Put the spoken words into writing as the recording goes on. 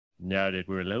Now that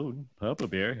we're alone, Papa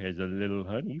Bear has a little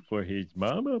honey for his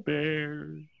Mama Bear.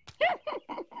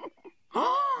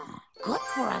 Good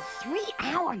for a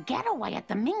 3-hour getaway at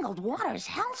the Mingled Waters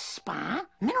Health Spa.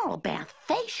 Mineral bath,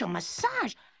 facial,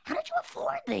 massage. How did you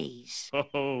afford these?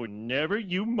 Oh, never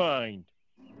you mind.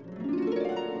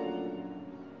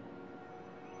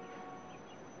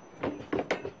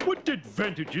 What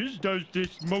advantages does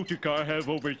this motor car have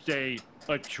over, say,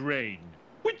 a train?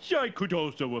 Which I could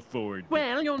also afford.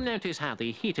 Well, you'll notice how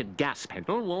the heated gas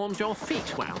pedal warms your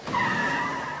feet well.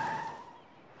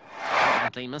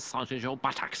 Gently massages your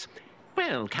buttocks.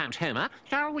 Well, Count Homer,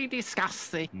 shall we discuss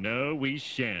the... No, we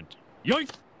shan't.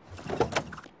 Yoink!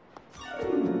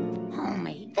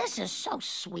 Homie, this is so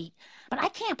sweet, but I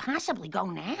can't possibly go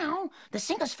now. The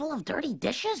sink is full of dirty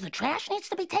dishes, the trash needs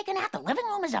to be taken out, the living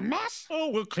room is a mess. Oh,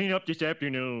 we'll clean up this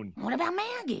afternoon. What about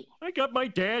Maggie? I got my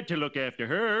dad to look after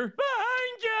her.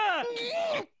 Behind ya!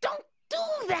 Don't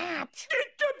do that!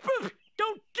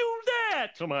 Don't do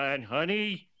that! Come on,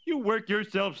 honey. You work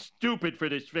yourself stupid for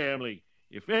this family.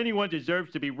 If anyone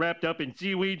deserves to be wrapped up in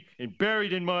seaweed and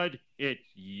buried in mud, it's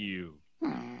you.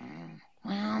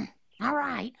 Well, all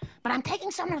right, but I'm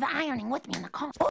taking some of the ironing with me in the car.